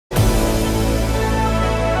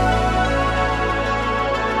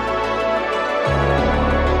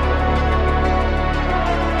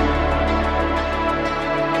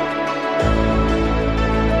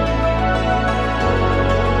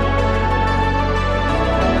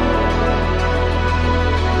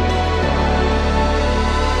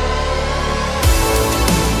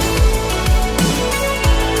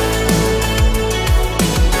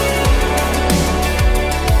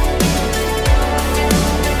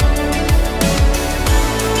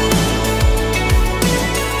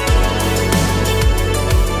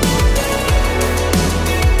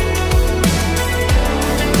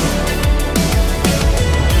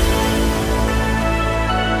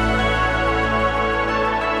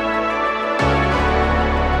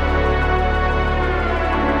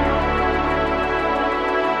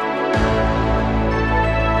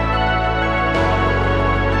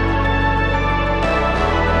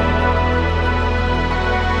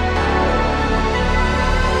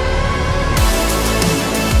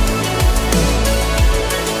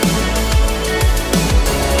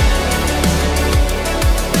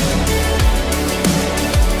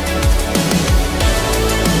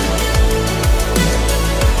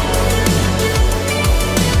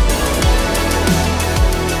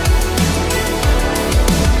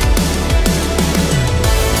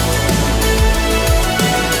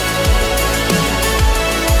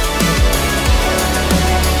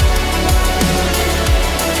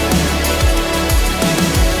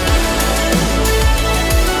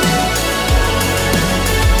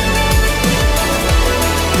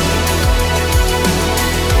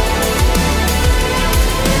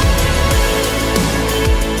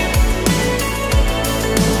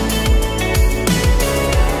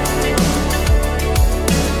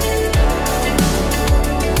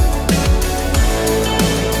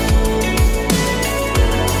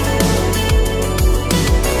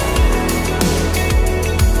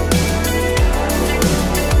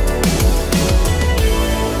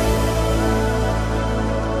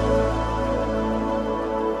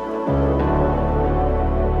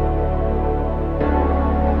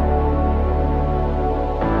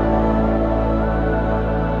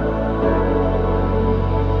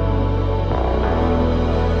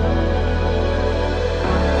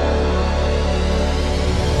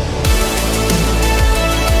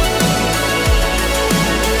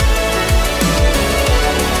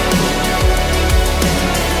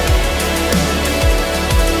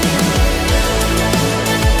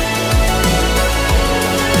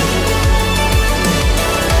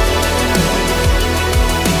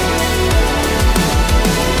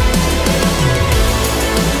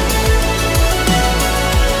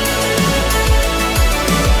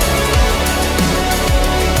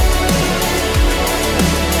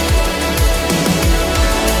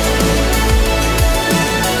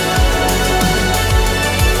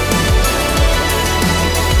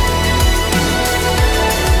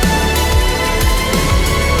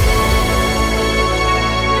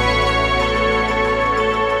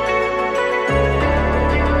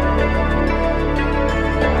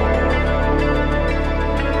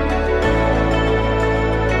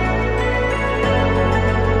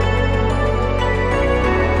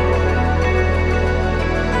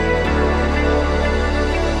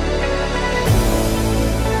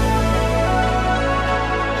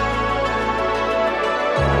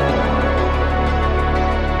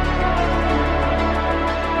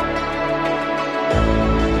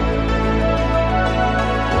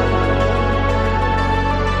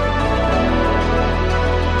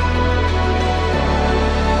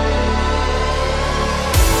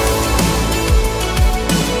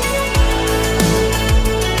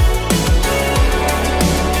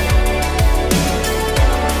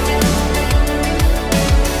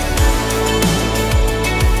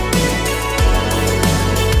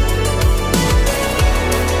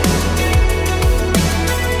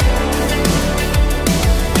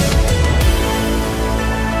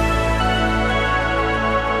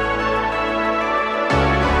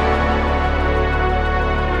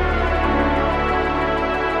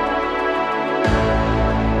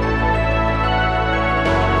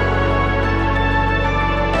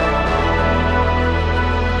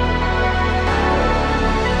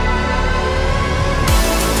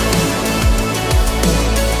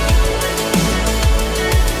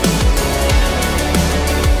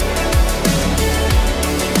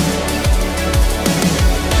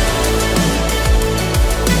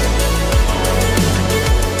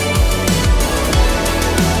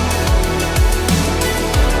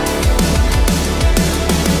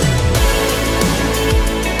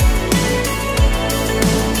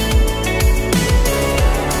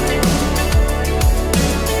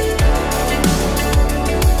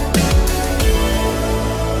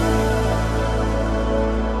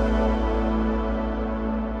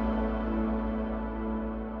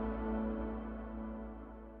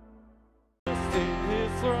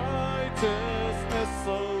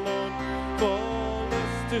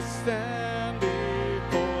to stand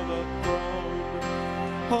before the throne.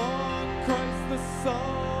 On Christ the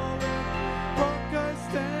solid rock I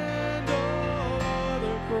stand, all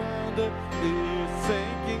other ground is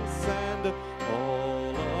sinking sand.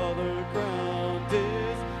 All other ground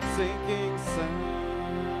is sinking sand.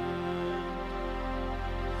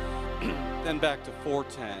 Then back to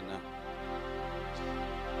 410.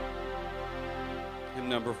 Hymn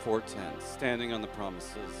number 410, Standing on the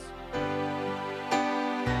Promises.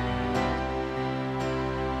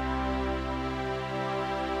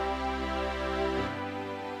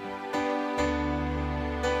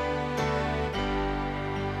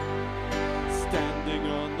 Standing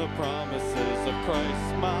on the promises of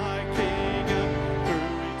Christ my King,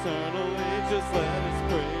 through eternal ages let his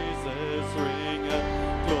praises ring.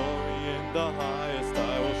 Glory in the highest I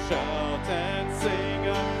will shout and sing,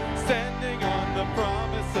 standing on the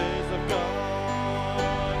promises of God.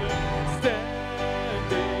 Standing,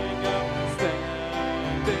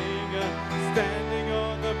 standing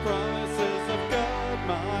on the promises of God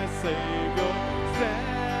my Savior.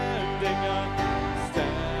 Standing,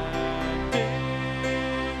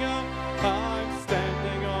 I'm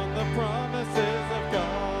standing on the promises of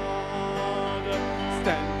God,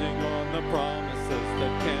 standing on the promises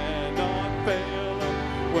that cannot fail.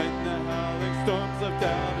 When the howling storms of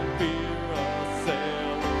doubt and fear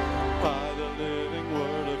assail, by the living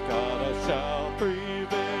word of God I shall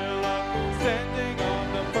prevail. Standing on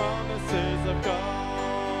the promises of God,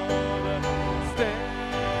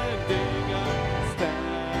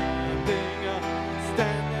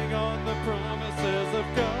 standing on the promises of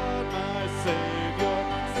God, my Savior.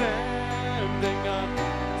 Standing,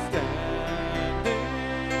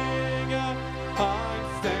 I'm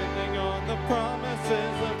standing on the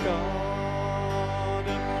promises of God,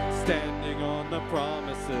 standing on the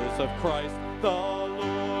promises of Christ the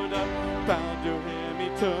Lord, bound to him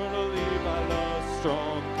eternally by love's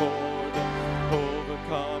strong cord,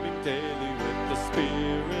 overcoming daily with the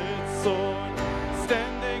Spirit's sword.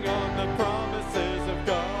 Standing on the promises of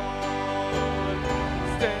God,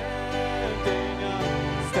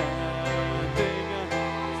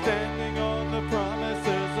 standing on the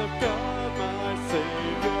promises of God, my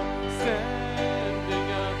Savior. Standing,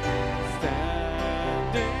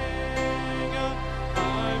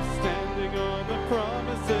 I'm standing on the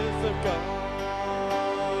promises of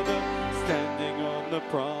God, standing on the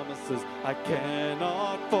promises I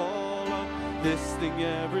cannot fall, listening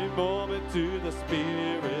every moment to the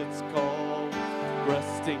Spirit's call,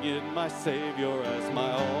 resting in my Savior as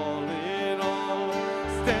my all in all.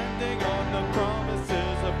 Standing on the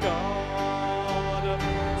promises of God,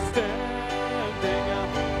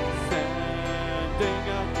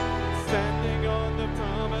 standing on the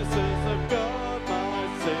promises of God,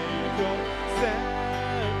 my Savior.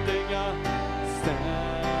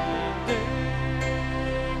 Standing,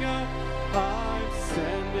 I'm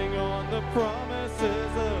standing on the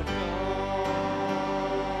promises of God.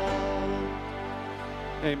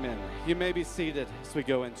 Amen. You may be seated as we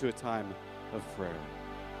go into a time of prayer.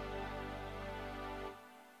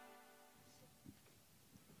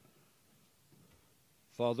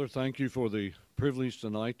 Father, thank you for the privilege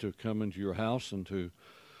tonight to come into your house and to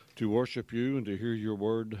worship you and to hear your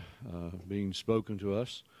word being spoken to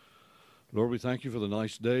us. Lord, we thank you for the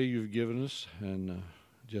nice day you've given us and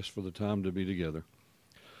just for the time to be together.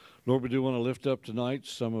 Lord, we do want to lift up tonight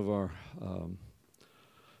some of our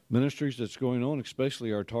ministries that's going on,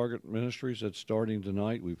 especially our target ministries that's starting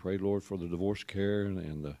tonight. We pray, Lord, for the divorce care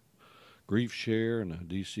and the grief share and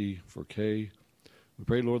the DC4K. We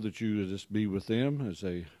pray, Lord, that you would just be with them as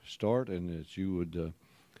they start and that you would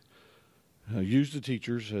use the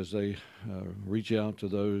teachers as they reach out to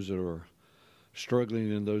those that are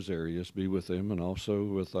struggling in those areas. Be with them, and also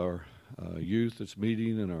with our youth that's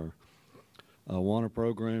meeting and our Awana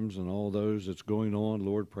programs and all those that's going on.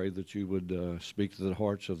 Lord, pray that you would speak to the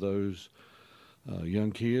hearts of those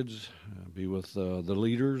young kids. Be with the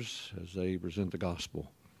leaders as they present the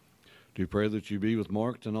gospel. Do pray that you be with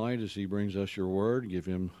Mark tonight as he brings us your word. Give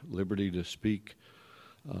him liberty to speak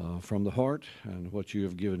from the heart and what you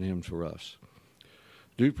have given him for us.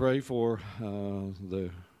 Do pray for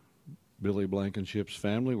the Billy Blankenship's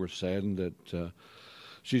family. We're saddened that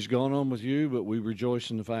she's gone on with you, but we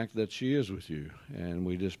rejoice in the fact that she is with you. And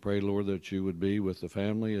we just pray, Lord, that you would be with the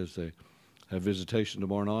family as they have visitation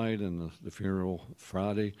tomorrow night and the funeral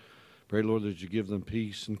Friday. Pray, Lord, that you give them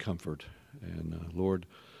peace and comfort. And Lord,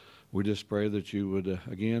 we just pray that you would,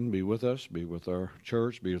 again, be with us, be with our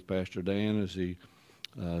church, be with Pastor Dan as he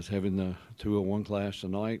is having the 201 class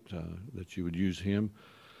tonight, that you would use him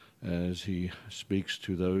as he speaks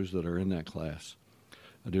to those that are in that class.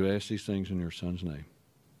 I do ask these things in your Son's name.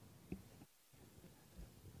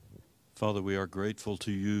 Father, we are grateful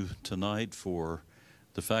to you tonight for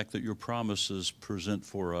the fact that your promises present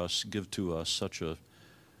for us, give to us such a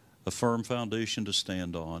firm foundation to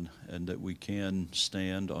stand on, and that we can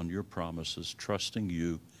stand on your promises, trusting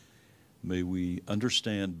you. May we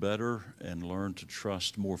understand better and learn to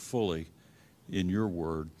trust more fully in your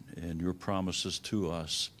word and your promises to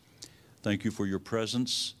us. Thank you for your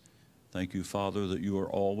presence. Thank you, Father, that you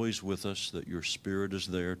are always with us, that your Spirit is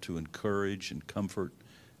there to encourage and comfort,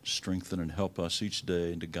 strengthen and help us each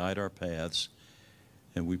day and to guide our paths.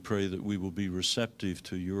 And we pray that we will be receptive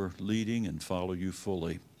to your leading and follow you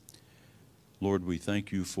fully. Lord, we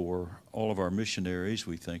thank you for all of our missionaries.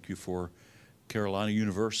 We thank you for Carolina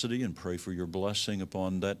University and pray for your blessing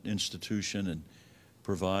upon that institution and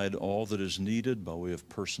provide all that is needed by way of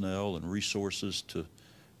personnel and resources to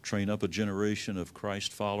train up a generation of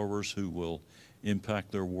Christ followers who will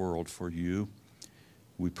impact their world for you.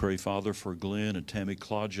 We pray, Father, for Glenn and Tammy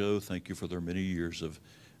Claudio. Thank you for their many years of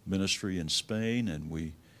ministry in Spain, and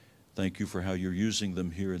we thank you for how you're using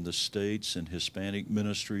them here in the States and Hispanic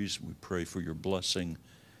ministries. We pray for your blessing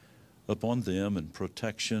upon them and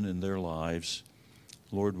protection in their lives.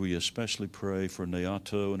 Lord, we especially pray for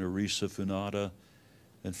Neato and Arisa Funada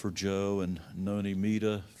and for Joe and Noni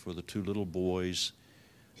Mita, for the two little boys.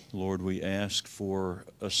 Lord, we ask for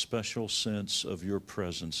a special sense of your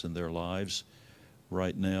presence in their lives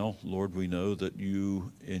right now. Lord, we know that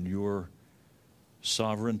you, in your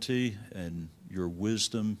sovereignty and your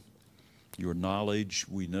wisdom, your knowledge,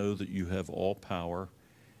 we know that you have all power.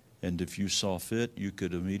 And if you saw fit, you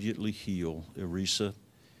could immediately heal Arisa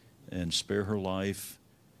and spare her life,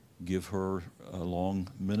 give her a long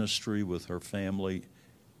ministry with her family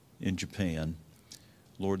in Japan.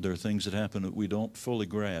 Lord, there are things that happen that we don't fully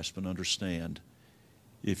grasp and understand.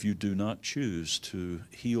 If you do not choose to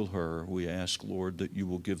heal her, we ask, Lord, that you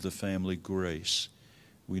will give the family grace.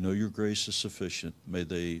 We know your grace is sufficient. May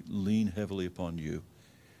they lean heavily upon you.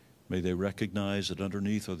 May they recognize that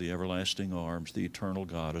underneath are the everlasting arms, the eternal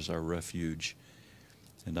God is our refuge.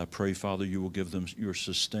 And I pray, Father, you will give them your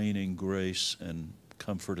sustaining grace and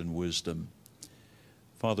comfort and wisdom.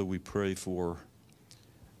 Father, we pray for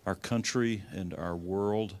our country and our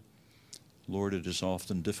world. Lord, it is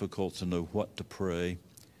often difficult to know what to pray,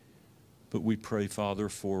 but we pray, Father,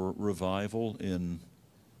 for revival in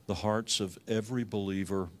the hearts of every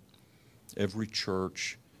believer, every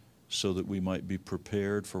church, so that we might be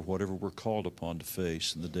prepared for whatever we're called upon to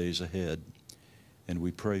face in the days ahead. And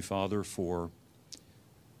we pray, Father, for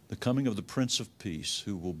the coming of the Prince of Peace,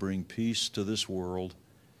 who will bring peace to this world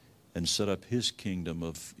and set up his kingdom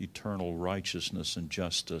of eternal righteousness and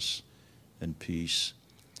justice and peace.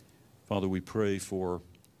 Father, we pray for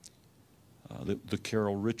the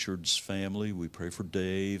Carol Richards family. We pray for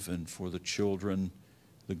Dave and for the children,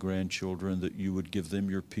 the grandchildren, that you would give them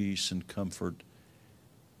your peace and comfort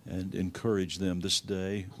and encourage them this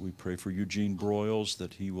day. We pray for Eugene Broyles,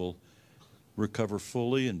 that he will recover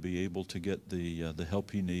fully and be able to get the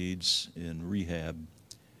help he needs in rehab.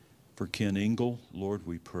 For Ken Engel, Lord,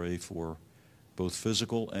 we pray for both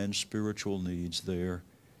physical and spiritual needs there,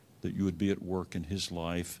 that you would be at work in his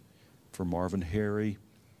life. For Marvin Harry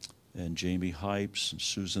and Jamie Hypes and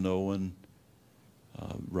Susan Owen,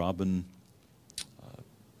 Robin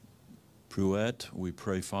Pruitt, we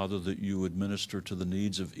pray, Father, that you would minister to the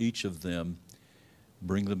needs of each of them,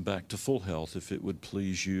 bring them back to full health if it would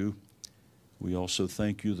please you. We also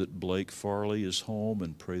thank you that Blake Farley is home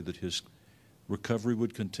and pray that his recovery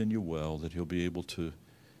would continue well, that he'll be able to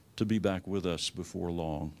be back with us before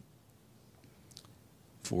long.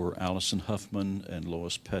 For Allison Huffman and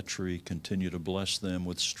Lois Petrie, continue to bless them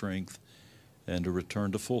with strength and to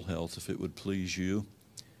return to full health if it would please you.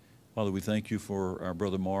 Father, we thank you for our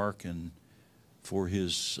brother Mark and for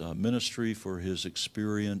his ministry, for his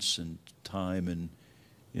experience and time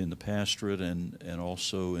in the pastorate and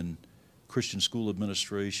also in Christian school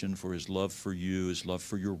administration, for his love for you, his love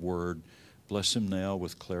for your word. Bless him now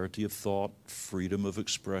with clarity of thought, freedom of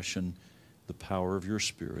expression, the power of your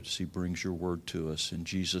Spirit as he brings your word to us. In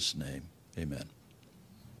Jesus' name, amen.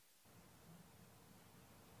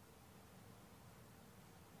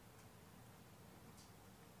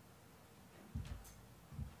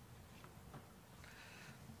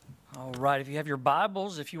 All right, if you have your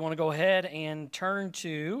Bibles, if you want to go ahead and turn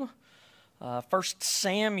to 1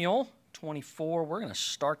 Samuel 24, we're going to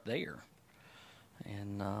start there.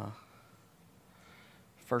 And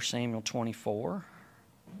 1 Samuel 24.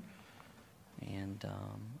 And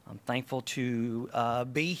I'm thankful to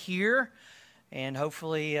be here, and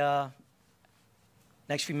hopefully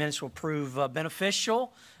next few minutes will prove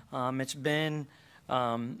beneficial. It's been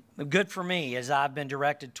good for me as I've been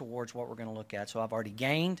directed towards what we're going to look at. So I've already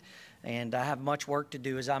gained, and I have much work to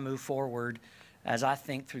do as I move forward, as I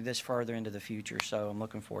think through this further into the future. So I'm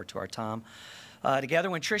looking forward to our time together.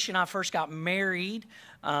 When Trish and I first got married,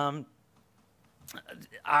 our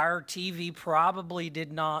TV probably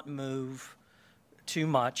did not move too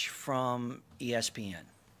much from ESPN.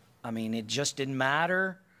 I mean, it just didn't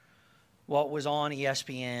matter what was on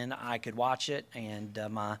ESPN. I could watch it, and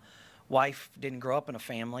my wife didn't grow up in a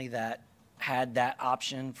family that had that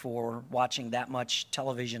option for watching that much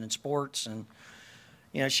television and sports. And,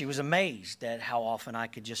 you know, she was amazed at how often I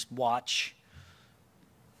could just watch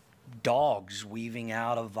dogs weaving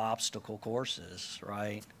out of obstacle courses,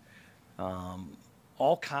 right?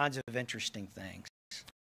 All kinds of interesting things.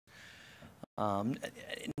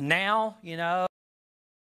 Now, you know,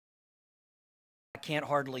 I can't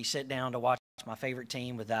hardly sit down to watch my favorite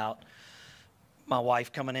team without my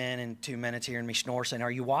wife coming in 2 minutes hearing me snore saying,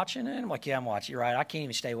 "Are you watching it?" I'm like, "Yeah, I'm watching." You're right. I can't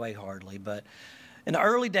even stay away hardly. But in the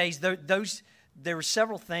early days, there were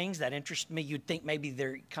several things that interested me. You'd think maybe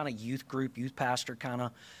they're kind of youth group, youth pastor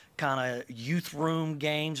kind of youth room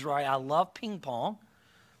games, right? I love ping pong,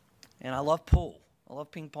 and I love pool. I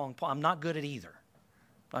love ping pong. I'm not good at either.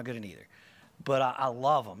 But I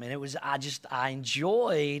love them. And I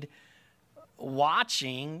enjoyed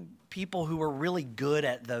watching people who were really good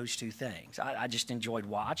at those two things. I just enjoyed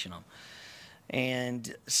watching them.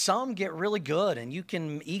 And some get really good, and you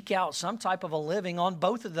can eke out some type of a living on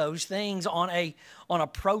both of those things on a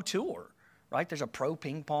pro tour, right? There's a pro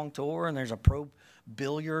ping pong tour, and there's a pro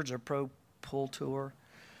billiards or pro pool tour.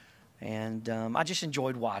 And I just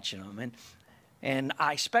enjoyed watching them. And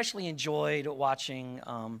I especially enjoyed watching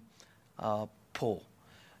pool.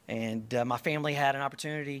 And my family had an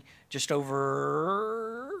opportunity just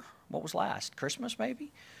over, what was last? Christmas,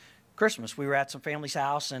 maybe? Christmas. We were at some family's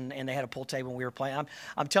house, and they had a pool table, and we were playing.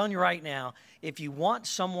 I'm telling you right now, if you want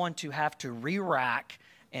someone to have to re-rack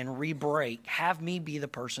and re-break, have me be the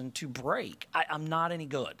person to break. I'm not any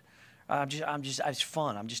good. It's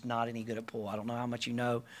fun. I'm just not any good at pool. I don't know how much you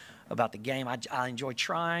know about the game. I enjoy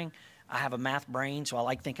trying. I have a math brain, so I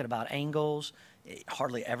like thinking about angles. It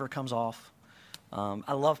hardly ever comes off.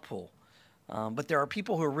 I love pool. But there are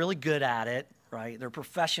people who are really good at it, right? They're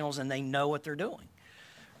professionals, and they know what they're doing,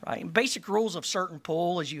 right? And basic rules of certain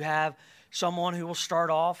pool is you have someone who will start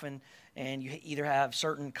off, and you either have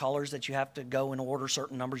certain colors that you have to go in order,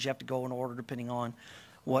 certain numbers you have to go in order depending on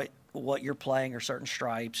what you're playing, or certain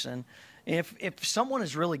stripes. And if someone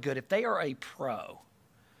is really good, if they are a pro,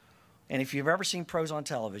 and if you've ever seen pros on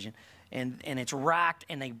television, and it's racked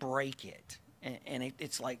and they break it, and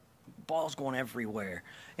it's like balls going everywhere,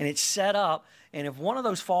 and it's set up, and if one of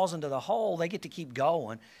those falls into the hole, they get to keep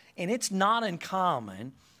going. And it's not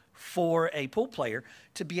uncommon for a pool player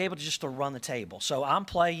to be able to just to run the table. So I'm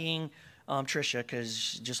playing Trisha,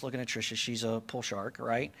 because just looking at Trisha, she's a pool shark,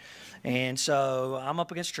 right? And so I'm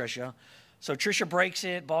up against Trisha. So Trisha breaks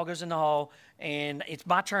it, ball goes in the hole, and it's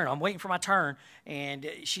my turn. I'm waiting for my turn, and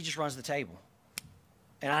she just runs the table.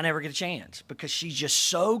 And I never get a chance, because she's just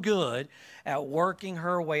so good at working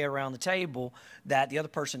her way around the table that the other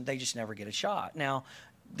person, they just never get a shot. Now,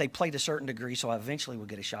 they played a certain degree, so I eventually would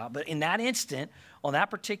get a shot. But in that instant, on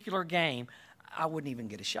that particular game, I wouldn't even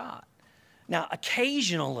get a shot. Now,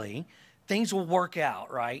 occasionally, things will work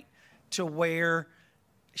out, right, to where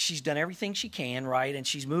she's done everything she can, right, and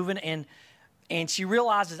she's moving, and she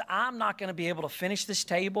realizes, I'm not going to be able to finish this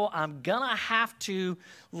table. I'm going to have to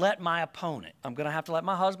let my opponent, I'm going to have to let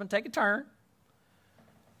my husband take a turn.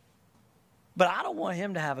 But I don't want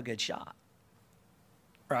him to have a good shot,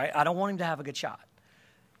 right? I don't want him to have a good shot.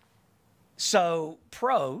 So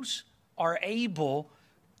pros are able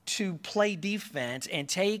to play defense and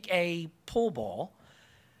take a pool ball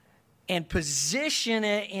and position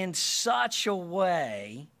it in such a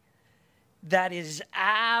way that is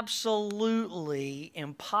absolutely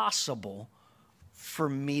impossible for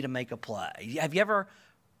me to make a play. Have you ever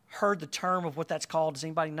heard the term of what that's called? Does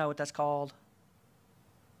anybody know what that's called?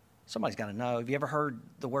 Somebody's got to know. Have you ever heard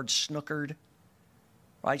the word snookered?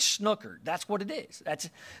 Right, snookered. That's what it is.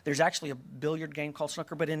 There's actually a billiard game called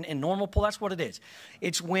snooker, but in normal pool, that's what it is.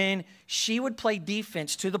 It's when she would play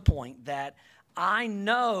defense to the point that I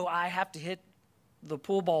know I have to hit the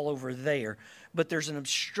pool ball over there, but there's an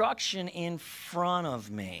obstruction in front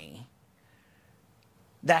of me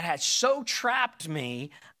that has so trapped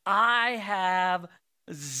me, I have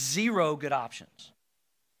zero good options.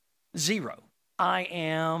 Zero. I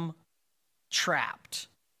am trapped.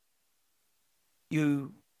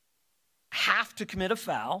 You have to commit a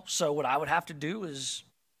foul, so what I would have to do is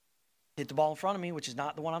hit the ball in front of me, which is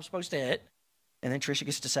not the one I'm supposed to hit, And then Tricia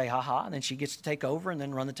gets to say, ha-ha, and then she gets to take over and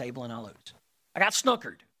then run the table, and I lose. I got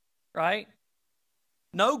snookered, right?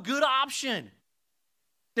 No good option.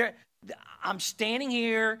 I'm standing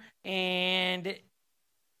here, and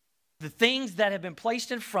the things that have been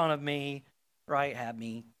placed in front of me, right, have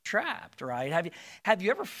me trapped, right? Have you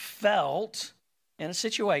ever felt in a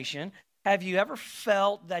situation, have you ever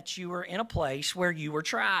felt that you were in a place where you were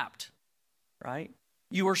trapped, right?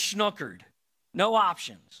 You were snookered. No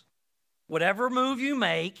options. Whatever move you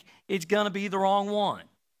make, it's going to be the wrong one.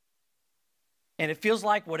 And it feels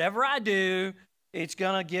like whatever I do, it's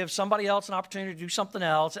going to give somebody else an opportunity to do something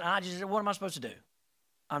else. And what am I supposed to do?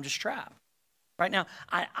 I'm just trapped. Right now,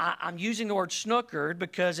 I'm using the word snookered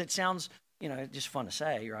because it sounds, just fun to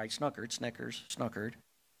say, right? Snookered, Snickers, snookered.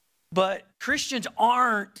 But Christians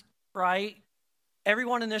aren't, right?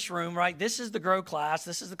 Everyone in this room, right? This is the Grow class.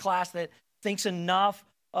 This is the class that thinks enough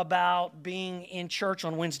about being in church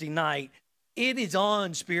on Wednesday night. It is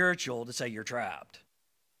unspiritual to say you're trapped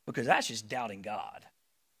because that's just doubting God.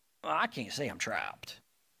 Well, I can't say I'm trapped,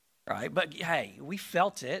 right? But hey, we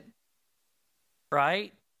felt it,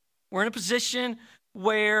 right? We're in a position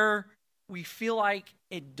where we feel like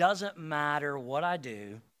it doesn't matter what I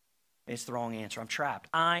do. It's the wrong answer. I'm trapped.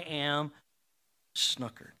 I am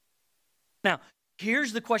snookered. Now,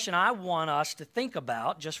 here's the question I want us to think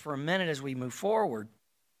about just for a minute as we move forward.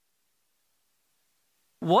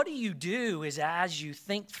 What do you do is as you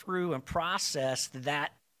think through and process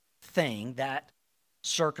that thing, that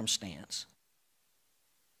circumstance,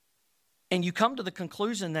 and you come to the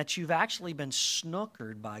conclusion that you've actually been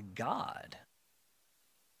snookered by God?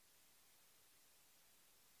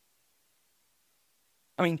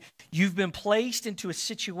 I mean, you've been placed into a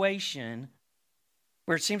situation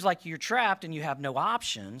where it seems like you're trapped and you have no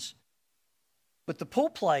options, but the pool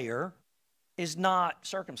player is not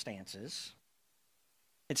circumstances.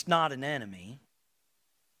 It's not an enemy.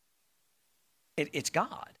 It's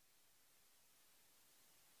God.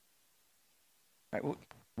 Right?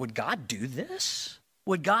 Would God do this?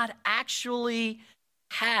 Would God actually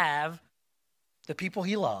have the people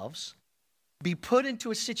he loves be put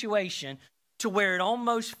into a situation to where it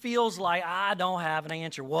almost feels like I don't have an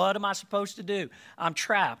answer? What am I supposed to do? I'm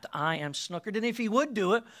trapped. I am snookered. And if he would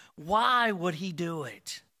do it, why would he do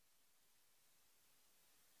it?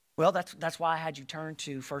 Well, that's why I had you turn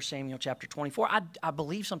to 1 Samuel chapter 24. I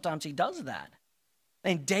believe sometimes he does that.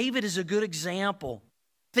 And David is a good example.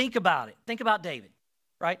 Think about it. Think about David,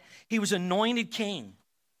 right? He was anointed king.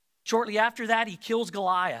 Shortly after that, he kills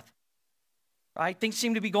Goliath, right? Things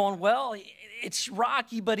seem to be going well. It's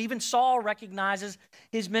rocky, but even Saul recognizes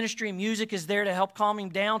his ministry and music is there to help calm him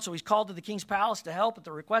down, so he's called to the king's palace to help at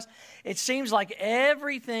the request. It seems like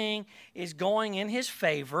everything is going in his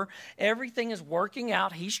favor. Everything is working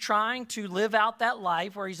out. He's trying to live out that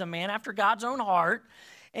life where he's a man after God's own heart,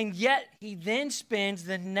 and yet he then spends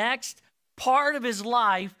the next part of his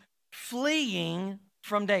life fleeing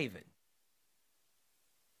from David.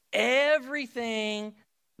 Everything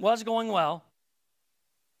was going well,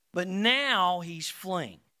 but now he's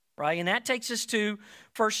fleeing, right? And that takes us to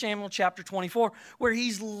 1 Samuel chapter 24, where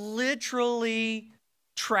he's literally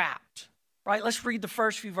trapped, right? Let's read the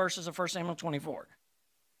first few verses of 1 Samuel 24.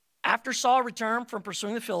 After Saul returned from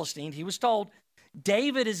pursuing the Philistines, he was told,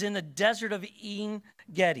 David is in the desert of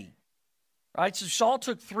En-Gedi. Right? So Saul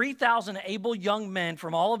took 3,000 able young men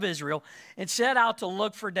from all of Israel and set out to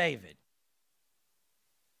look for David.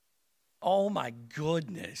 Oh my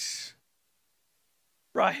goodness.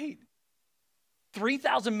 Right?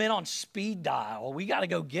 3,000 men on speed dial. We got to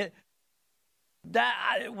go get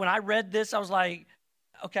that. When I read this, I was like,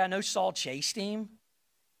 okay, I know Saul chased him.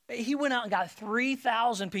 He went out and got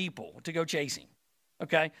 3,000 people to go chase him.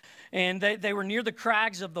 Okay? And they were near the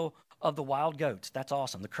crags of the wild goats. That's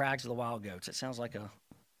awesome. The crags of the wild goats. It sounds like a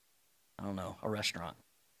restaurant.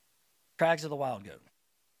 Crags of the wild goat.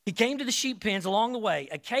 He came to the sheep pens along the way.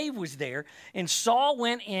 A cave was there, and Saul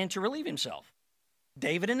went in to relieve himself.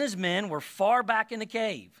 David and his men were far back in the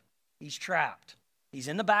cave. He's trapped. He's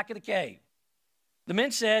in the back of the cave. The men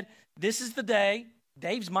said, this is the day,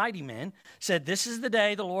 Dave's mighty men said, this is the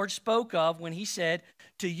day the Lord spoke of when he said,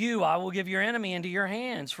 to you I will give your enemy into your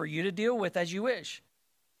hands for you to deal with as you wish.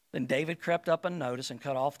 Then David crept up unnoticed and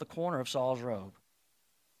cut off the corner of Saul's robe.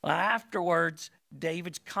 Afterwards,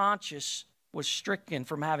 David's conscience was stricken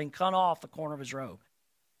from having cut off the corner of his robe.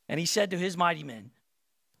 And he said to his mighty men,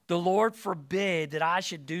 the Lord forbid that I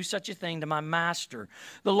should do such a thing to my master.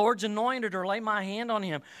 The Lord's anointed or lay my hand on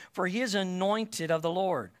him, for he is anointed of the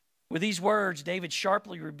Lord. With these words, David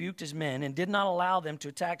sharply rebuked his men and did not allow them to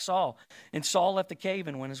attack Saul. And Saul left the cave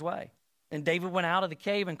and went his way. And David went out of the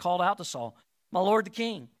cave and called out to Saul, my lord the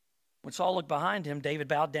king. When Saul looked behind him, David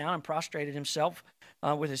bowed down and prostrated himself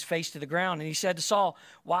with his face to the ground. And he said to Saul,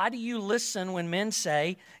 "Why do you listen when men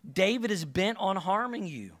say, 'David is bent on harming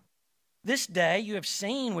you'? This day you have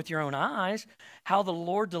seen with your own eyes how the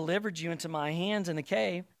Lord delivered you into my hands in the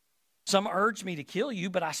cave. Some urged me to kill you,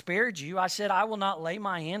 but I spared you. I said, I will not lay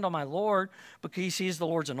my hand on my Lord because he is the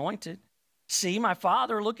Lord's anointed. See, my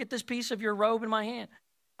father, look at this piece of your robe in my hand.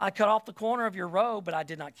 I cut off the corner of your robe, but I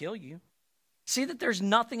did not kill you. See that there's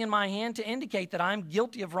nothing in my hand to indicate that I am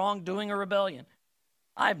guilty of wrongdoing or rebellion.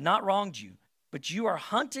 I have not wronged you, but you are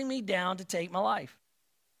hunting me down to take my life.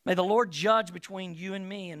 May the Lord judge between you and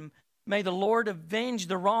me, and may the Lord avenge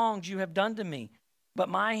the wrongs you have done to me, but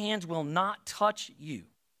my hands will not touch you.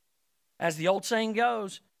 As the old saying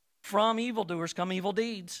goes, from evildoers come evil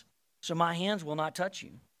deeds, so my hands will not touch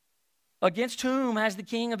you. Against whom has the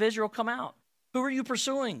king of Israel come out? Who are you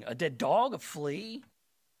pursuing? A dead dog, a flea?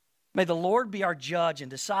 May the Lord be our judge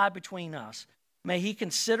and decide between us. May he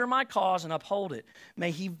consider my cause and uphold it.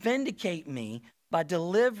 May he vindicate me by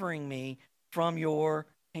delivering me from your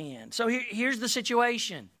hand." So here's the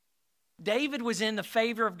situation. David was in the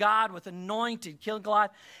favor of God with anointed, killing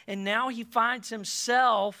Goliath, and now he finds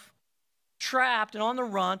himself trapped and on the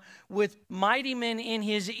run with mighty men in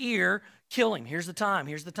his ear. Kill him. Here's the time.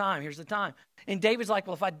 Here's the time. Here's the time. And David's like,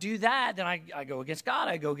 well, if I do that, then I go against God.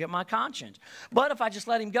 I go get my conscience. But if I just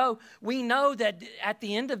let him go, we know that at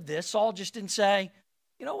the end of this, Saul just didn't say,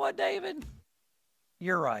 you know what, David?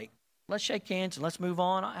 You're right. Let's shake hands and let's move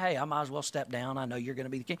on. Hey, I might as well step down. I know you're going to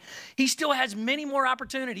be the king. He still has many more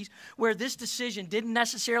opportunities where this decision didn't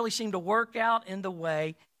necessarily seem to work out in the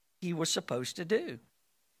way he was supposed to do.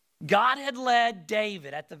 God had led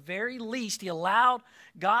David, at the very least, God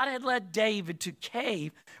had led David to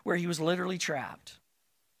cave where he was literally trapped.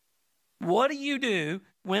 What do you do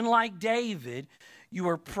when, like David, you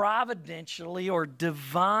are providentially or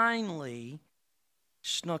divinely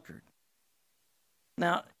snookered?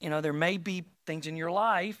 Now, there may be things in your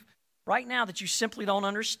life right now that you simply don't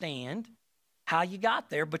understand how you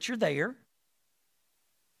got there, but you're there.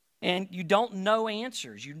 And you don't know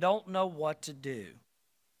answers. You don't know what to do.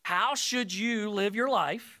 How should you live your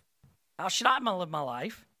life? How should I live my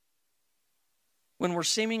life when we're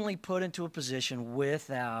seemingly put into a position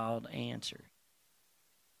without answers?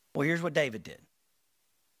 Well, here's what David did.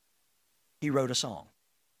 He wrote a song.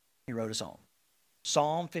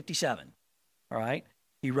 Psalm 57, all right?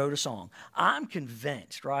 He wrote a song. I'm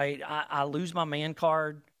convinced, right? I lose my man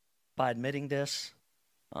card by admitting this,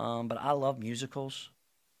 but I love musicals.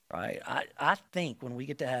 Right? I think when we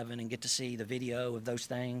get to heaven and get to see the video of those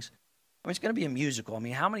things, it's going to be a musical.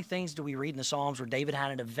 How many things do we read in the Psalms where David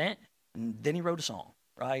had an event and then he wrote a song,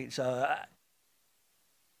 right? So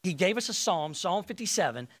he gave us a psalm, Psalm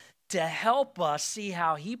 57, to help us see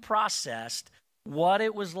how he processed what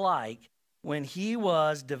it was like when he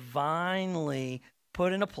was divinely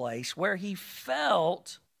put in a place where he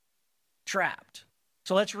felt trapped.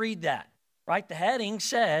 So let's read that, right? The heading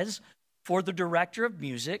says, for the director of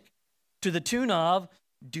music, to the tune of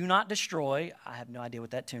Do Not Destroy, I have no idea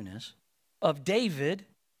what that tune is, of David,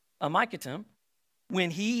 a Micatum,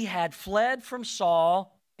 when he had fled from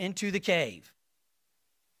Saul into the cave.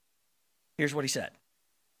 Here's what he said.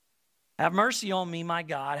 Have mercy on me, my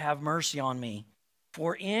God, have mercy on me,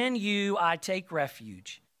 for in you I take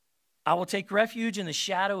refuge. I will take refuge in the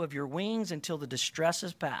shadow of your wings until the distress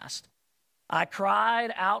is past. I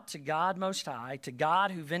cried out to God Most High, to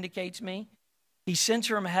God who vindicates me. He sends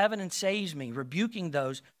from heaven and saves me, rebuking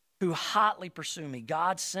those who hotly pursue me.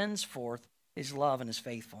 God sends forth his love and his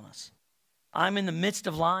faithfulness. I'm in the midst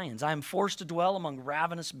of lions. I am forced to dwell among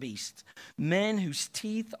ravenous beasts, men whose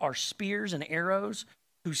teeth are spears and arrows,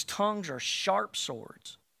 whose tongues are sharp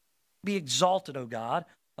swords. Be exalted, O God,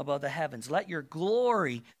 above the heavens. Let your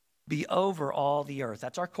glory be over all the earth.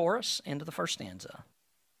 That's our chorus, end of the first stanza.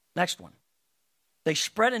 Next one. They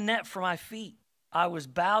spread a net for my feet. I was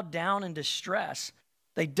bowed down in distress.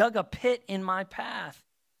 They dug a pit in my path,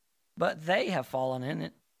 but they have fallen in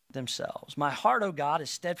it themselves. My heart, O God,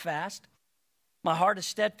 is steadfast. My heart is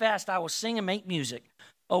steadfast. I will sing and make music.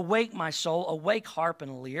 Awake, my soul. Awake, harp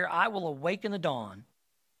and lyre. I will awake in the dawn.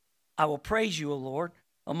 I will praise you, O Lord,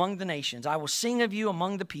 among the nations. I will sing of you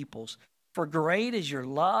among the peoples. For great is your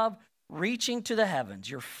love, reaching to the heavens.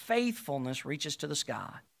 Your faithfulness reaches to the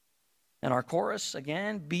sky. And our chorus,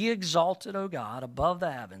 again, be exalted, O God, above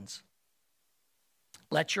the heavens.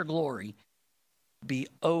 Let your glory be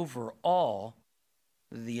over all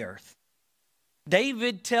the earth.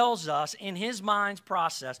 David tells us in his mind's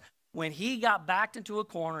process, when he got backed into a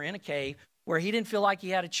corner in a cave where he didn't feel like he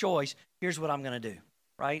had a choice, here's what I'm going to do,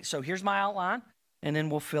 right? So here's my outline, and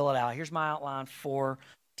then we'll fill it out. Here's my outline for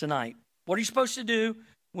tonight. What are you supposed to do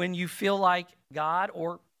when you feel like God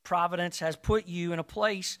or providence has put you in a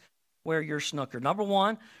place where you're snookered? Number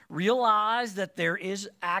one, realize that there is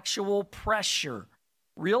actual pressure.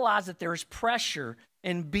 Realize that there is pressure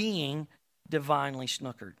in being divinely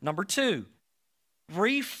snookered. Number two,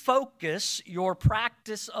 refocus your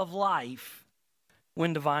practice of life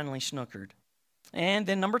when divinely snookered. And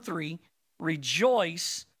then number three,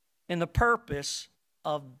 rejoice in the purpose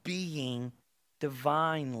of being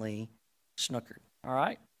divinely snookered. All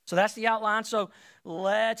right? So that's the outline. So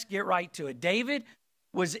let's get right to it. David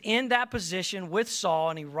was in that position with Saul,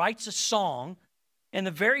 and he writes a song. And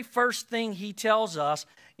the very first thing he tells us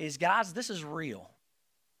is, guys, this is real.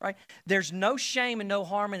 Right? There's no shame and no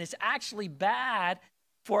harm, and it's actually bad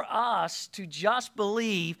for us to just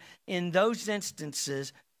believe in those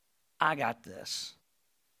instances, I got this.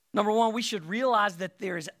 Number one, we should realize that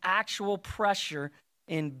there is actual pressure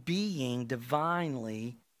in being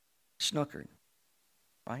divinely snookered.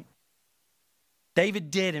 Right?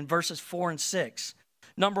 David did in verses 4 and 6.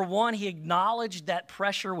 Number one, he acknowledged that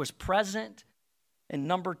pressure was present. And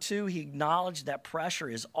number two, he acknowledged that pressure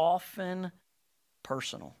is often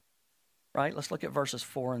personal. Right? Let's look at verses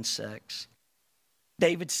 4 and 6.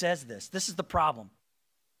 David says this. This is the problem.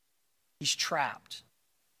 He's trapped.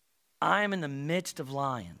 I am in the midst of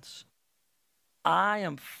lions. I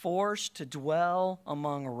am forced to dwell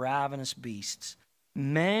among ravenous beasts,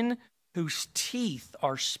 men whose teeth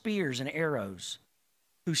are spears and arrows,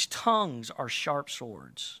 whose tongues are sharp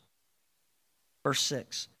swords. Verse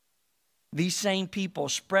 6. These same people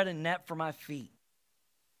spread a net for my feet.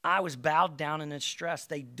 I was bowed down in distress.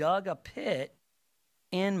 They dug a pit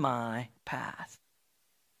in my path.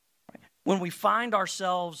 When we find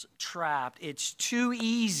ourselves trapped, it's too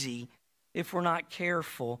easy, if we're not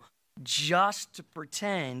careful, just to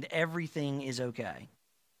pretend everything is okay.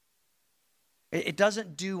 It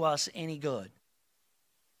doesn't do us any good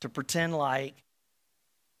to pretend like,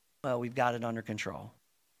 well, we've got it under control.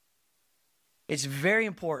 It's very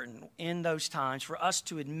important in those times for us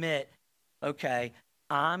to admit, okay,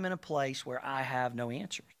 I'm in a place where I have no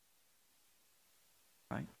answers.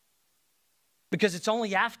 Right? Because it's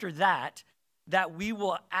only after that that we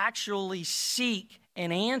will actually seek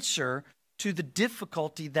an answer to the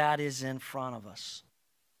difficulty that is in front of us.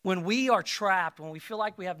 When we are trapped, when we feel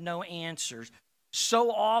like we have no answers,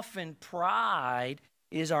 so often pride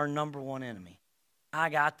is our number one enemy. I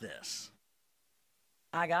got this.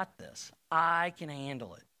 I got this. I can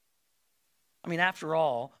handle it. I mean, after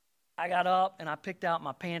all, I got up and I picked out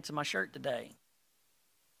my pants and my shirt today.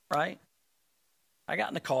 Right? I got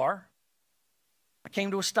in the car. I came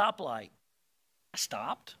to a stoplight. I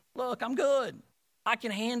stopped. Look, I'm good. I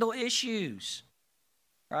can handle issues.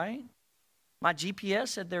 Right? My GPS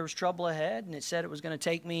said there was trouble ahead, and it said it was going to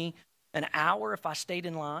take me an hour if I stayed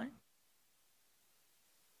in line,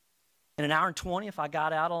 and an hour and 20 if I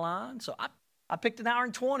got out of line. So I picked an hour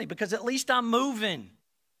and 20 because at least I'm moving,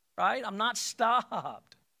 right? I'm not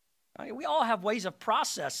stopped. Right? We all have ways of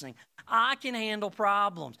processing. I can handle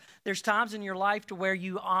problems. There's times in your life to where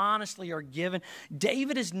you honestly are given.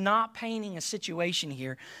 David is not painting a situation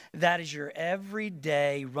here that is your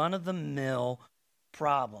everyday, run-of-the-mill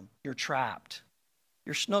problem. You're trapped.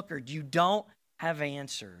 You're snookered. You don't have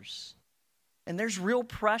answers. And there's real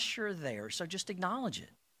pressure there, so just acknowledge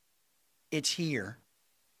it. It's here.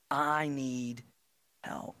 I need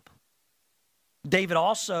help. David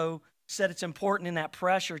also said it's important in that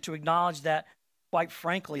pressure to acknowledge that, quite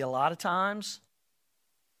frankly, a lot of times,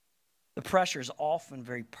 the pressure is often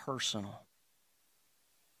very personal.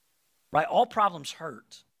 Right? All problems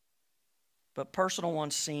hurt, but personal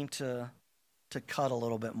ones seem to cut a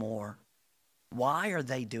little bit more. Why are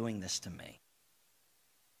they doing this to me?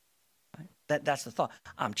 Right? That's the thought.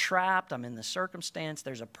 I'm trapped. I'm in this circumstance.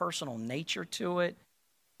 There's a personal nature to it.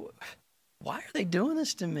 Why are they doing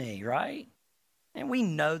this to me, right? And we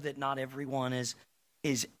know that not everyone is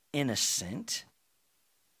innocent.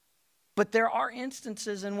 But there are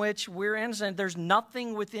instances in which we're innocent. There's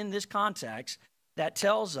nothing within this context that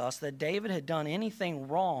tells us that David had done anything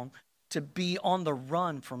wrong to be on the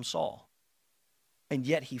run from Saul. And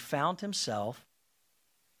yet he found himself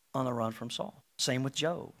on the run from Saul. Same with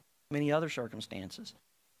Job, many other circumstances.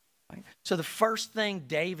 Right? So the first thing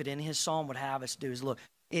David in his psalm would have us do is look,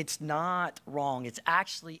 it's not wrong. It's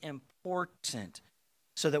actually important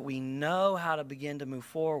so that we know how to begin to move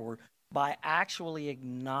forward by actually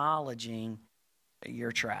acknowledging that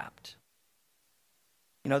you're trapped.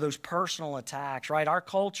 You know, those personal attacks, right? Our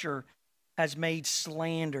culture has made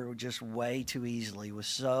slander just way too easily with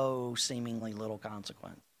so seemingly little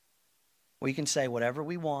consequence. We can say whatever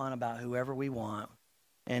we want about whoever we want,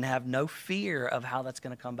 and have no fear of how that's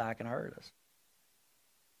going to come back and hurt us.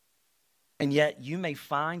 And yet you may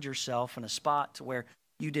find yourself in a spot to where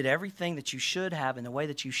you did everything that you should have in the way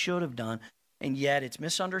that you should have done, and yet it's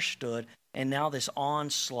misunderstood, and now this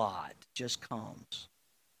onslaught just comes.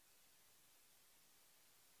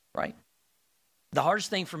 Right? The hardest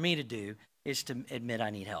thing for me to do is to admit I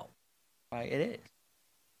need help. Right? It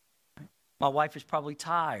is. My wife is probably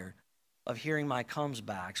tired of hearing my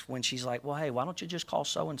comebacks when she's like, well, hey, why don't you just call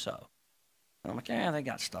so-and-so? And I'm like, yeah, they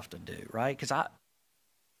got stuff to do, right? Because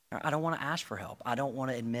I don't want to ask for help. I don't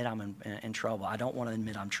want to admit I'm in trouble. I don't want to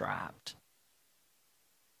admit I'm trapped.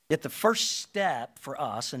 Yet the first step for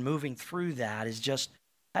us in moving through that is just,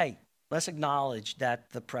 hey, let's acknowledge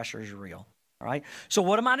that the pressure is real. All right? So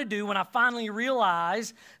what am I to do when I finally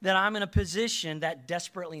realize that I'm in a position that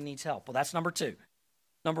desperately needs help? Well, that's number two.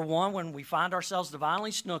 Number one, when we find ourselves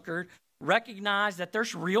divinely snookered, recognize that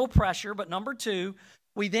there's real pressure. But number two,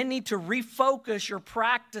 we then need to refocus your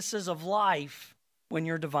practices of life when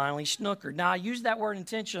you're divinely snookered. Now, I use that word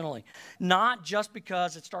intentionally, not just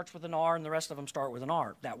because it starts with an R and the rest of them start with an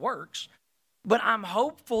R. That works. But I'm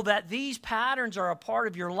hopeful that these patterns are a part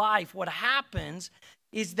of your life. What happens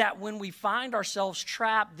is that when we find ourselves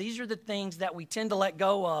trapped, these are the things that we tend to let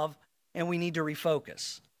go of and we need to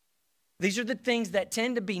refocus. These are the things that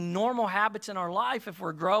tend to be normal habits in our life if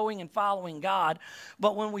we're growing and following God.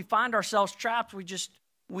 But when we find ourselves trapped, we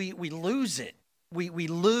lose it. We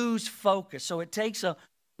lose focus. So it takes a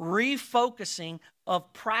refocusing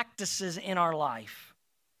of practices in our life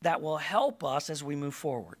that will help us as we move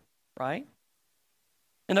forward, right?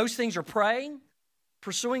 And those things are praying,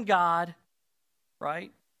 pursuing God,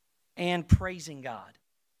 right? And praising God,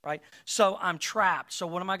 right? So I'm trapped. So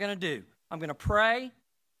what am I going to do? I'm going to pray,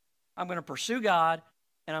 I'm going to pursue God,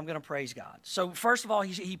 and I'm going to praise God. So first of all,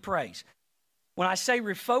 he prays. When I say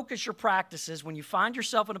refocus your practices, when you find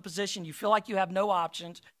yourself in a position you feel like you have no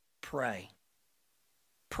options, pray.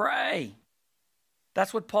 Pray.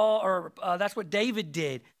 That's what that's what David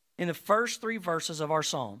did in the first 3 verses of our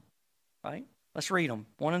psalm, right? Let's read them,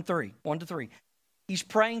 1 to 3. He's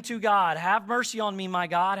praying to God, have mercy on me, my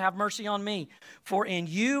God, have mercy on me. For in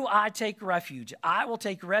you I take refuge. I will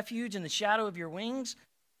take refuge in the shadow of your wings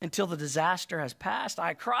until the disaster has passed.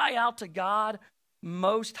 I cry out to God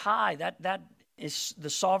Most High. That is the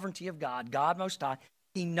sovereignty of God, God Most High.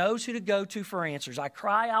 He knows who to go to for answers. I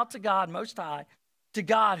cry out to God Most High, to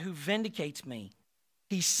God who vindicates me.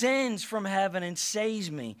 He sends from heaven and saves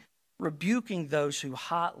me, rebuking those who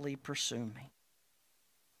hotly pursue me.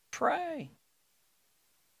 Pray.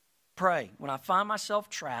 Pray. When I find myself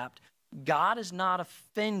trapped, God is not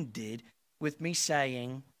offended with me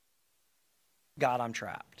saying, God, I'm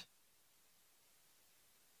trapped.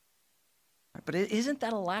 But isn't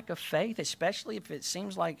that a lack of faith, especially if it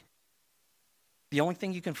seems like the only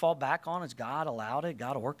thing you can fall back on is God allowed it,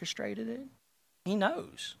 God orchestrated it? He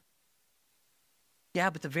knows. Yeah,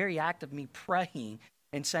 but the very act of me praying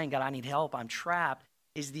and saying, God, I need help, I'm trapped,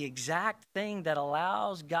 is the exact thing that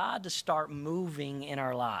allows God to start moving in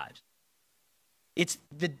our lives. It's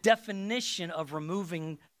the definition of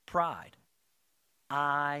removing pride.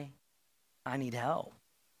 I need help.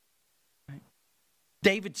 Right?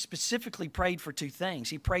 David specifically prayed for 2 things.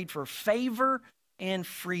 He prayed for favor and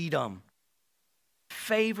freedom.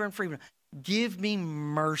 Favor and freedom. Give me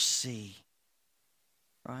mercy.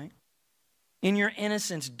 Right? In your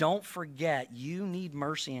innocence, don't forget you need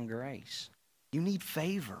mercy and grace. You need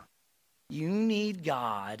favor. You need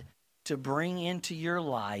God to bring into your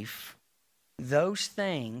life those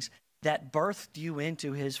things that birthed you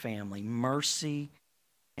into his family, mercy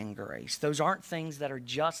and grace. Those aren't things that are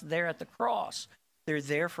just there at the cross. They're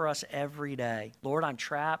there for us every day. Lord, I'm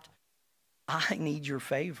trapped. I need your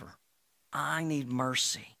favor. I need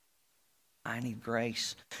mercy. I need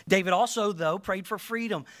grace. David also, though, prayed for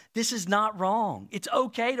freedom. This is not wrong. It's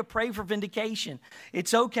okay to pray for vindication.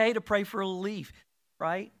 It's okay to pray for relief,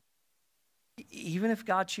 right? Even if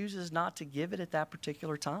God chooses not to give it at that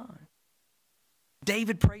particular time.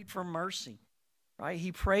 David prayed for mercy, right?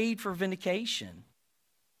 He prayed for vindication.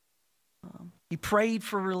 He prayed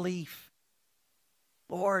for relief.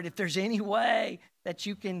 Lord, if there's any way that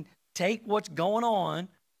you can take what's going on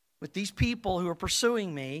with these people who are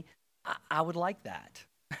pursuing me, I would like that.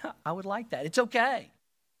 I would like that. It's okay.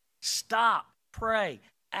 Stop. Pray.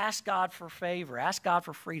 Ask God for favor. Ask God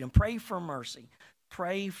for freedom. Pray for mercy.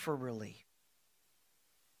 Pray for relief.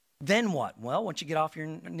 Then what? Well, once you get off your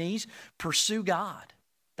knees, pursue God.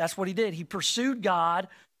 That's what he did. He pursued God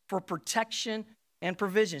for protection and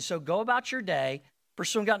provision. So go about your day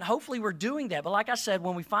pursuing God. And hopefully we're doing that. But like I said,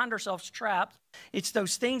 when we find ourselves trapped, it's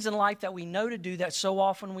those things in life that we know to do that so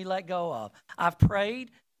often we let go of. I've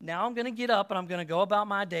prayed. Now I'm going to get up and I'm going to go about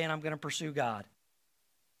my day and I'm going to pursue God.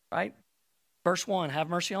 Right? Verse 1, have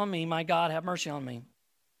mercy on me, my God, have mercy on me.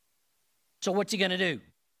 So what's he going to do?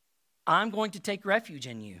 I'm going to take refuge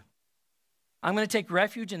in you. I'm going to take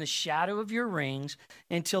refuge in the shadow of your wings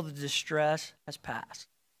until the distress has passed.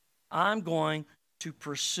 I'm going to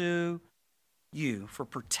pursue you for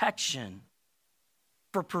protection,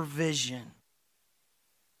 for provision.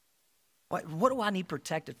 What do I need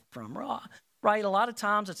protected from? Right? A lot of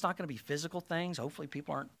times it's not going to be physical things. Hopefully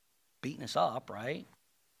people aren't beating us up, right?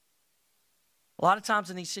 A lot of times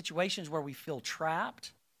in these situations where we feel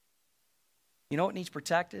trapped, you know what needs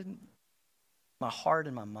protected? My heart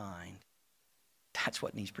and my mind. That's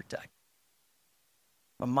what needs protected.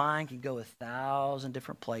 My mind can go 1,000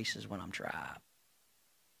 different places when I'm trapped.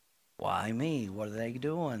 Why me? What are they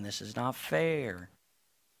doing? This is not fair.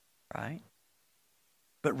 Right?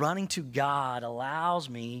 But running to God allows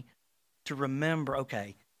me to remember,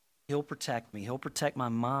 okay, he'll protect me. He'll protect my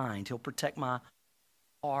mind. He'll protect my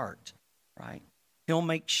heart. Right? He'll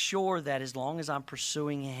make sure that as long as I'm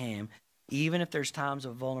pursuing him, even if there's times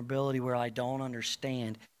of vulnerability where I don't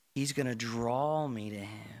understand, he's going to draw me to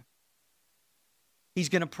him. He's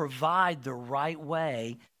going to provide the right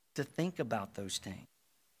way to think about those things.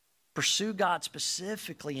 Pursue God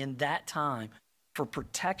specifically in that time for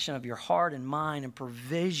protection of your heart and mind and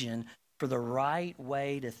provision for the right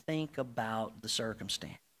way to think about the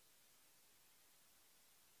circumstance.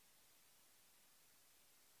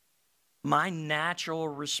 My natural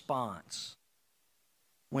response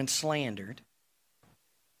when slandered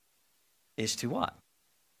is to what?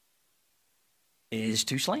 Is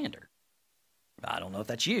to slander. I don't know if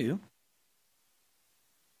that's you.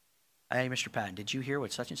 Hey, Mr. Patton, did you hear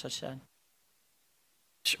what such and such said?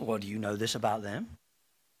 Well, do you know this about them?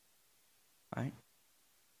 Right?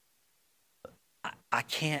 I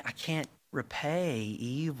can't repay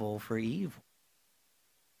evil for evil.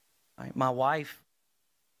 Right? My wife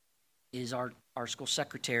is our school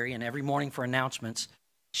secretary, and every morning for announcements,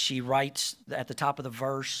 she writes at the top of the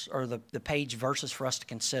verse or the page verses for us to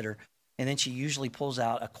consider, and then she usually pulls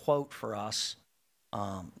out a quote for us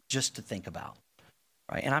just to think about.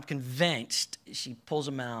 Right? And I'm convinced she pulls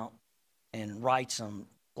them out and writes them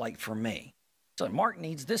like for me. So Mark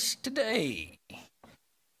needs this today.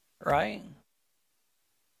 Right?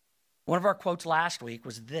 One of our quotes last week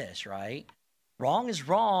was this, right? Wrong is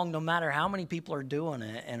wrong no matter how many people are doing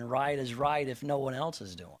it, and right is right if no one else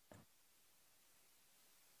is doing it.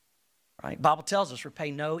 Right? Bible tells us,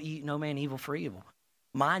 repay no man evil for evil.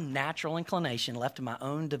 My natural inclination, left to my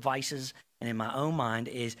own devices and in my own mind,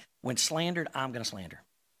 is when slandered, I'm going to slander.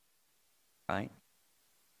 Right?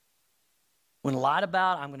 When lied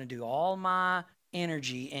about, I'm going to do all my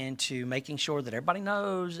energy into making sure that everybody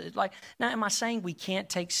knows. It's like, now, am I saying we can't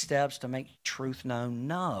take steps to make truth known?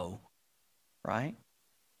 No. Right?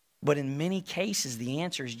 But in many cases, the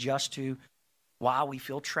answer is just to why we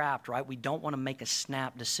feel trapped, right? We don't want to make a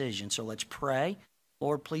snap decision. So let's pray.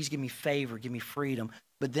 Lord, please give me favor, give me freedom.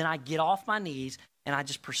 But then I get off my knees and I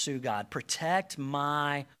just pursue God. Protect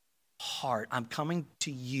my heart. I'm coming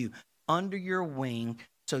to you under your wing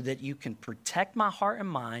so that you can protect my heart and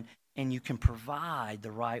mind and you can provide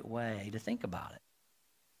the right way to think about it.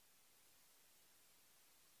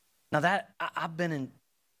 Now I've been in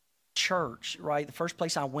church, right? The first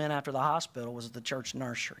place I went after the hospital was the church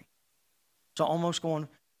nursery. So almost going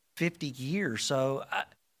 50 years. So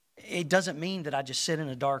it doesn't mean that I just sit in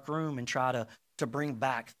a dark room and try to bring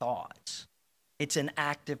back thoughts. It's an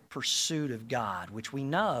active pursuit of God, which we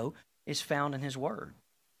know is found in his word.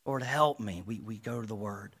 Lord, help me. We go to the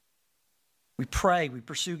word. We pray, we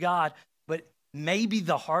pursue God. But maybe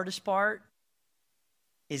the hardest part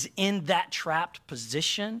is in that trapped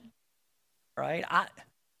position, right?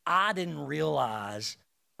 I didn't realize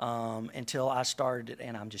until I started,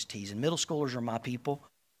 and I'm just teasing. Middle schoolers are my people,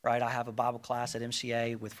 right? I have a Bible class at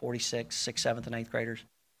MCA with 46, 6th, 7th, and 8th graders.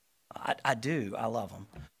 I do. I love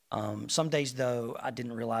them. Some days, though, I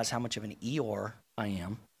didn't realize how much of an Eeyore I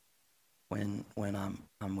am when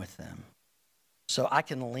I'm with them. So I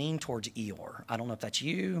can lean towards Eeyore. I don't know if that's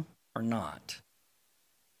you or not.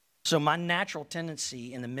 So my natural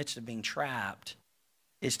tendency in the midst of being trapped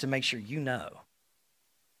is to make sure you know.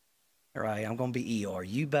 All right, I'm going to be Eeyore.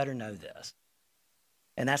 You better know this.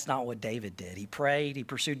 And that's not what David did. He prayed, he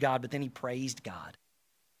pursued God, but then he praised God.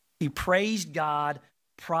 He praised God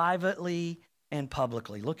privately and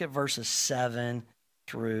publicly. Look at verses 7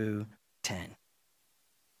 through 10.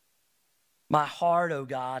 My heart, O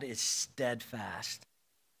God, is steadfast.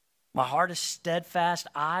 My heart is steadfast.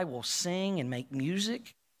 I will sing and make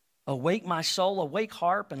music. Awake my soul, awake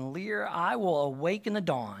harp and lyre. I will awake in the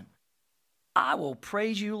dawn. I will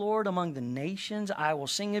praise you, Lord, among the nations. I will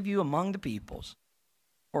sing of you among the peoples.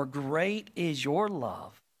 For great is your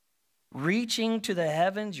love. Reaching to the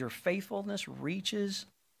heavens, your faithfulness reaches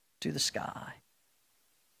to the sky.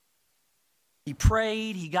 He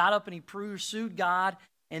prayed, he got up and he pursued God,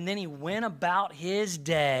 and then he went about his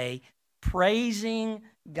day praising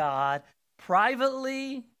God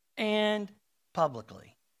privately and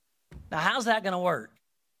publicly. Now, how's that going to work?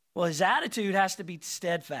 Well, his attitude has to be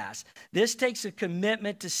steadfast. This takes a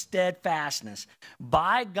commitment to steadfastness.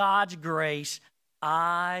 By God's grace,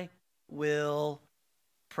 I will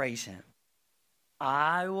praise him.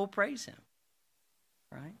 I will praise him.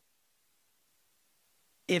 Right?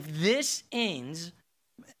 If this ends,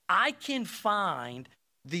 I can find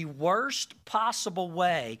the worst possible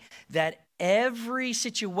way that every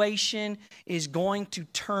situation is going to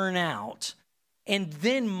turn out, and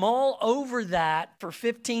then mull over that for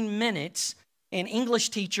 15 minutes. And English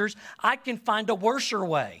teachers, I can find a worser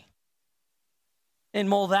way and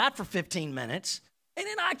mull that for 15 minutes, and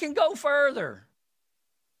then I can go further.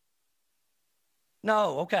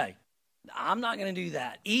 No, okay, I'm not going to do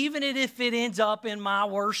that. Even if it ends up in my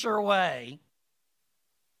worser way,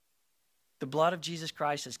 the blood of Jesus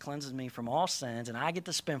Christ has cleansed me from all sins, and I get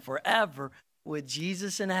to spend forever with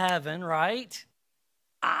Jesus in heaven, right?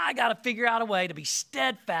 I got to figure out a way to be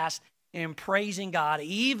steadfast in praising God,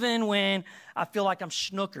 even when I feel like I'm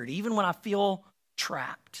snookered, even when I feel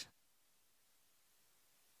trapped.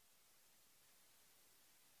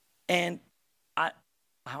 And I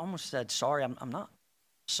almost said, sorry, I'm not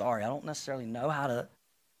sorry. I don't necessarily know how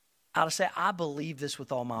to say it. I believe this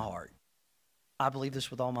with all my heart. I believe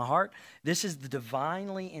this with all my heart. This is the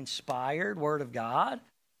divinely inspired Word of God.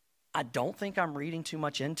 I don't think I'm reading too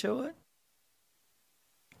much into it.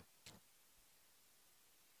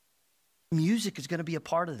 Music is going to be a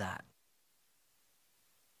part of that.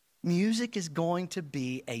 Music is going to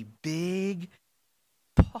be a big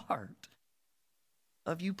part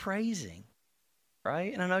of you praising,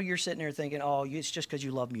 right? And I know you're sitting there thinking, oh, it's just because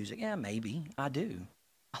you love music. Yeah, maybe. I do.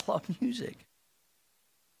 I love music.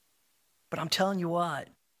 But I'm telling you what,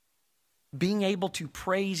 being able to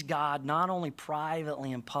praise God not only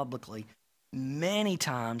privately and publicly, many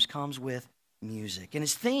times comes with music. And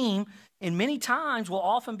his theme, and many times, will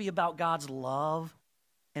often be about God's love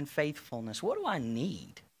and faithfulness. What do I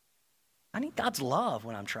need? I need God's love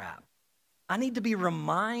when I'm trapped. I need to be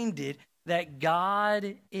reminded that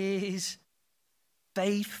God is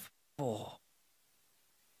faithful.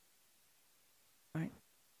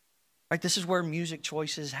 Right? This is where music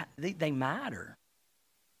choices, they matter.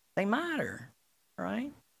 They matter,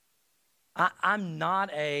 right? I'm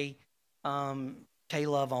not a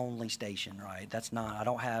K-Love only station, right? That's not, I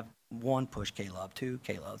don't have one push K-Love, two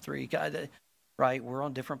K-Love, three, right? We're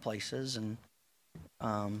on different places. And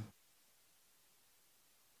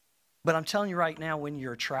but I'm telling you right now, when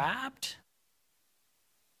you're trapped,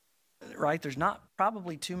 right, there's not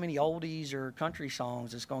probably too many oldies or country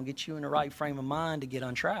songs that's going to get you in the right frame of mind to get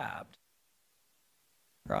untrapped,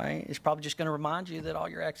 right? It's probably just going to remind you that all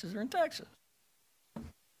your exes are in Texas.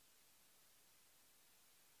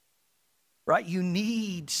 Right? You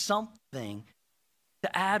need something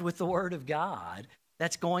to add with the Word of God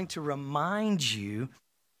that's going to remind you,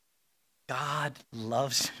 God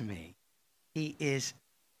loves me. He is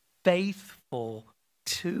faithful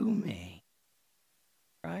to me.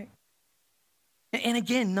 Right? And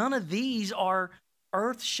again, none of these are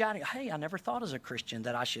earth-shattering. Hey, I never thought as a Christian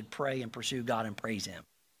that I should pray and pursue God and praise him.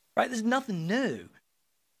 Right? There's nothing new.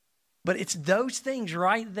 But it's those things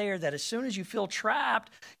right there that as soon as you feel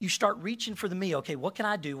trapped, you start reaching for the me. Okay, what can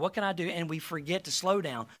I do? What can I do? And we forget to slow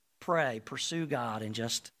down, pray, pursue God, and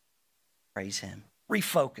just praise him.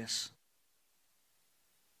 Refocus.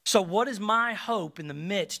 So what is my hope in the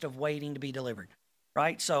midst of waiting to be delivered?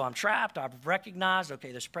 Right? So I'm trapped. I've recognized,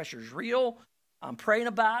 okay, this pressure is real. I'm praying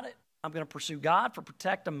about it. I'm going to pursue God for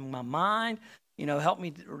protecting my mind. You know, help me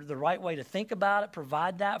the right way to think about it.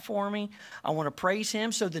 Provide that for me. I want to praise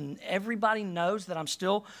him so then everybody knows that I'm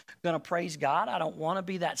still going to praise God. I don't want to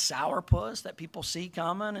be that sourpuss that people see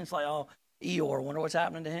coming. And it's like, oh, Eeyore, wonder what's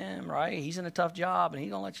happening to him, right? He's in a tough job and he's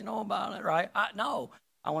going to let you know about it, right? No,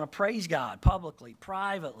 I want to praise God publicly,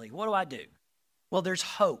 privately. What do I do? Well, there's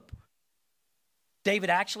hope. David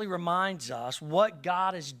actually reminds us what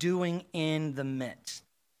God is doing in the midst.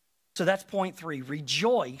 So that's point 3.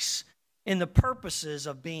 Rejoice in the purposes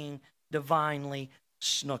of being divinely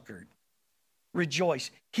snookered.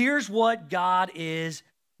 Rejoice. Here's what God is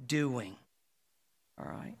doing. All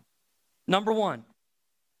right. Number 1,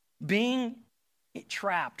 Being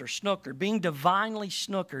trapped or snookered, being divinely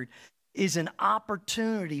snookered, is an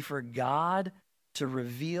opportunity for God to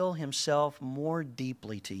reveal himself more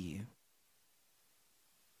deeply to you.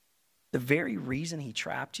 The very reason he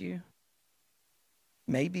trapped you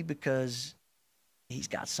may be because he's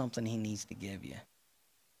got something he needs to give you.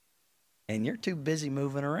 And you're too busy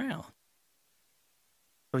moving around.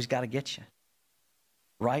 So he's got to get you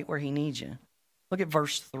right where he needs you. Look at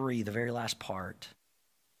verse 3, the very last part.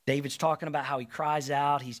 David's talking about how he cries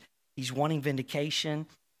out. He's wanting vindication.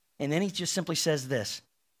 And then he just simply says this.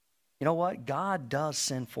 You know what? God does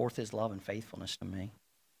send forth his love and faithfulness to me.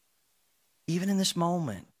 Even in this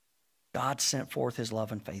moment, God sent forth his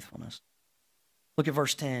love and faithfulness. Look at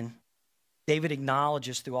verse 10. David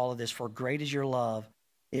acknowledges through all of this, for great is your love.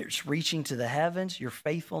 It's reaching to the heavens. Your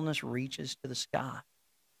faithfulness reaches to the sky.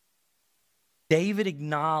 David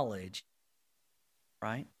acknowledged,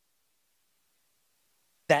 right,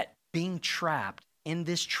 that being trapped in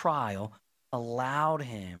this trial allowed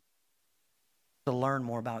him to learn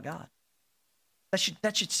more about God.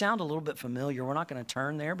 That should sound a little bit familiar. We're not going to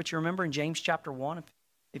turn there, but you remember in James chapter 1,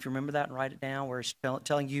 if you remember that and write it down, where it's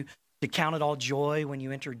telling you to count it all joy when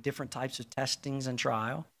you enter different types of testings and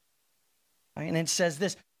trial. Right? And it says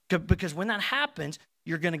this, because when that happens,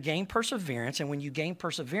 you're going to gain perseverance, and when you gain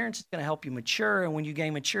perseverance, it's going to help you mature, and when you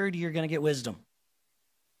gain maturity, you're going to get wisdom.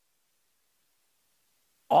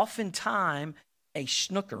 Oftentimes, a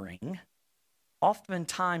snookering,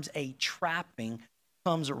 oftentimes a trapping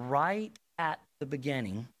comes right at the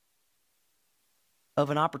beginning of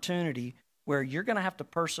an opportunity where you're going to have to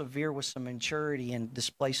persevere with some maturity and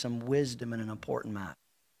display some wisdom in an important matter.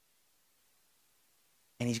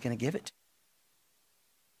 And he's going to give it to you.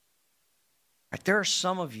 Right, there are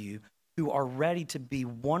some of you who are ready to be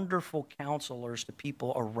wonderful counselors to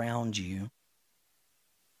people around you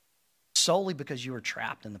solely because you were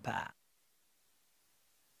trapped in the past.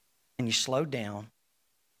 And you slowed down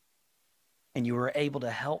and you were able to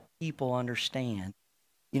help people understand,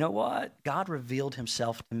 you know what? God revealed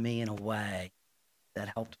himself to me in a way that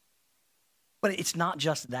helped. But it's not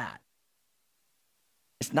just that.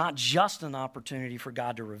 It's not just an opportunity for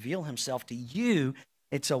God to reveal himself to you.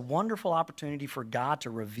 It's a wonderful opportunity for God to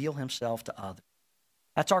reveal himself to others.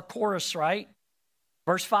 That's our chorus, right?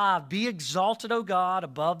 Verse 5, be exalted, O God,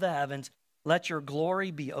 above the heavens. Let your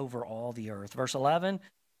glory be over all the earth. Verse 11,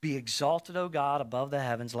 be exalted, O God, above the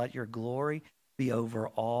heavens. Let your glory be over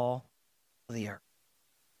all the earth.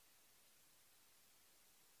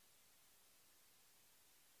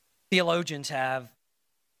 Theologians have,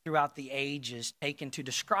 throughout the ages, taken to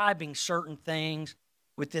describing certain things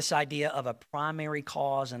with this idea of a primary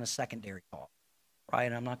cause and a secondary cause, right?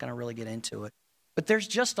 And I'm not going to really get into it. But there's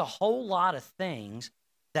just a whole lot of things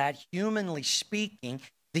that, humanly speaking,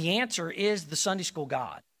 the answer is the Sunday school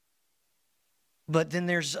God. But then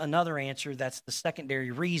there's another answer that's the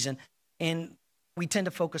secondary reason, and we tend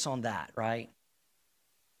to focus on that, right?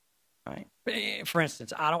 Right. For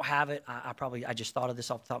instance, I don't have it. I just thought of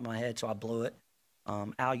this off the top of my head, so I blew it.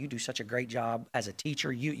 Al, you do such a great job as a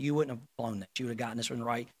teacher. You wouldn't have blown this. You would have gotten this one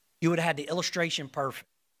right. You would have had the illustration perfect,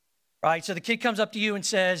 right? So the kid comes up to you and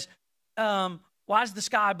says, why is the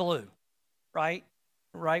sky blue, right?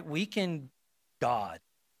 Right? Weaken God.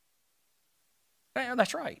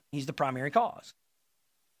 That's right. He's the primary cause,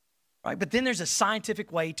 right? But then there's a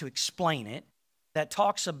scientific way to explain it that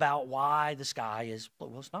talks about why the sky is blue.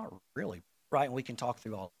 Well, it's not really, right? And we can talk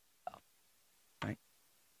through all of that stuff, right?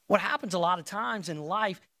 What happens a lot of times in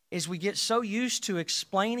life is we get so used to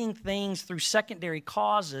explaining things through secondary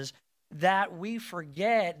causes that we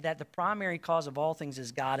forget that the primary cause of all things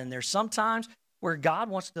is God. And there's sometimes where God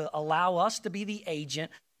wants to allow us to be the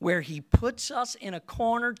agent, where he puts us in a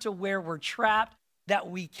corner to where we're trapped, that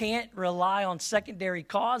we can't rely on secondary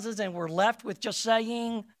causes, and we're left with just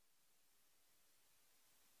saying,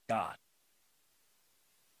 God.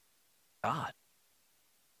 God.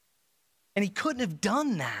 And he couldn't have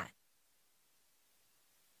done that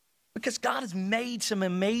because God has made some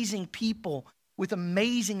amazing people with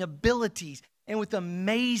amazing abilities and with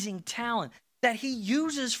amazing talent that he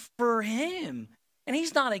uses for him. And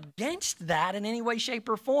he's not against that in any way, shape,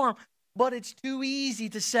 or form. But it's too easy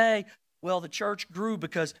to say, well, the church grew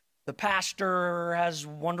because the pastor has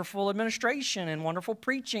wonderful administration and wonderful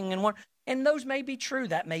preaching. And those may be true.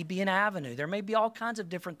 That may be an avenue. There may be all kinds of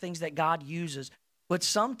different things that God uses. But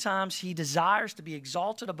sometimes he desires to be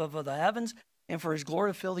exalted above the heavens and for his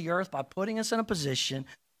glory to fill the earth by putting us in a position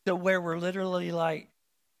to where we're literally like,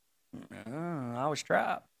 I was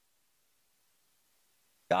trapped.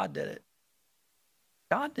 God did it.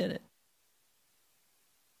 God did it.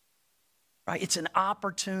 Right? It's an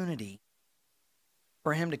opportunity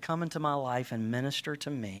for him to come into my life and minister to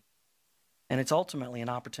me. And it's ultimately an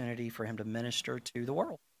opportunity for him to minister to the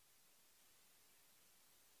world.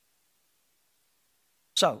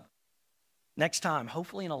 So, next time,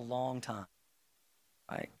 hopefully in a long time,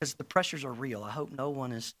 right? Because the pressures are real. I hope no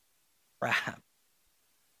one is trapped.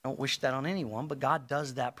 I don't wish that on anyone, but God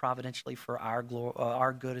does that providentially for our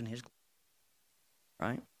good and his glory,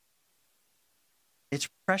 right? Its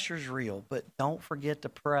pressure's real, but don't forget to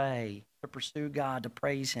pray, to pursue God, to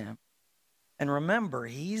praise him. And remember,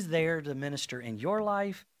 he's there to minister in your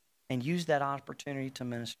life and use that opportunity to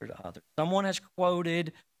minister to others. Someone has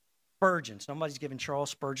quoted Spurgeon. Somebody's given Charles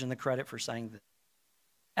Spurgeon the credit for saying this.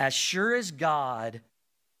 As sure as God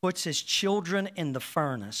puts his children in the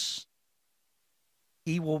furnace,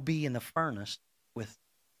 he will be in the furnace with them.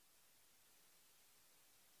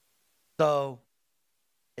 So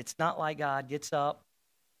it's not like God gets up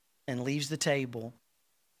and leaves the table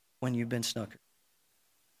when you've been snookered.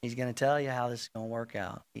 He's going to tell you how this is going to work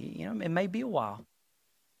out. It may be a while.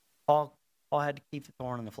 Paul had to keep the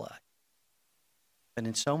thorn in the flesh. But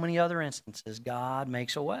in so many other instances, God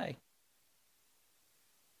makes a way.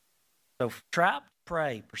 So trapped,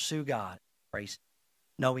 pray, pursue God, praise him,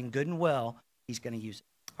 knowing good and well he's going to use it.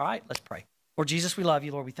 All right, let's pray. Lord Jesus, we love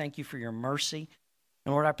you. Lord, we thank you for your mercy.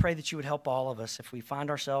 And Lord, I pray that you would help all of us if we find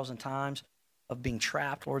ourselves in times of being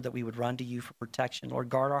trapped, Lord, that we would run to you for protection. Lord,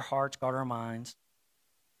 guard our hearts, guard our minds.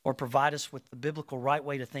 Lord, provide us with the biblical right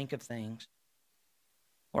way to think of things.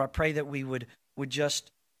 Lord, I pray that we would just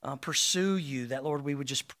pursue you, that, Lord, we would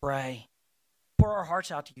just pray. Pour our hearts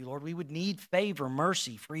out to you, Lord. We would need favor,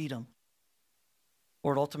 mercy, freedom.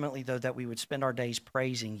 Lord, ultimately, though, that we would spend our days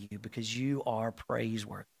praising you because you are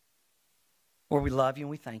praiseworthy. Lord, we love you and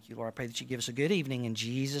we thank you. Lord, I pray that you give us a good evening in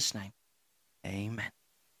Jesus' name. Amen.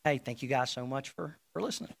 Hey, thank you guys so much for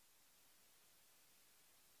listening.